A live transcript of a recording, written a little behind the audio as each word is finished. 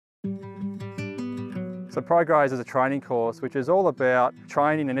So Prograze is a training course which is all about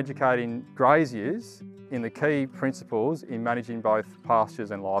training and educating graziers in the key principles in managing both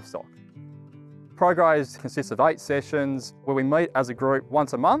pastures and livestock. Prograze consists of 8 sessions where we meet as a group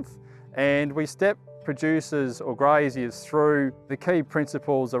once a month and we step producers or graziers through the key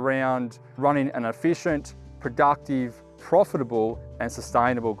principles around running an efficient, productive, profitable and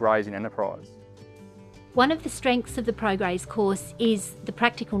sustainable grazing enterprise. One of the strengths of the Prograze course is the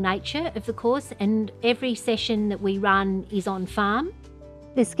practical nature of the course, and every session that we run is on farm.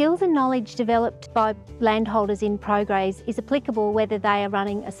 The skills and knowledge developed by landholders in Prograze is applicable whether they are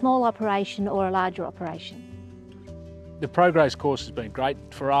running a small operation or a larger operation. The Prograze course has been great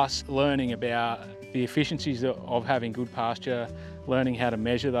for us, learning about the efficiencies of having good pasture, learning how to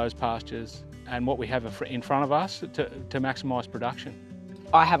measure those pastures and what we have in front of us to maximise production.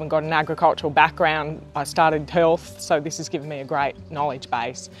 I haven't got an agricultural background. I started health, so this has given me a great knowledge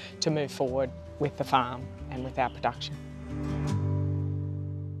base to move forward with the farm and with our production.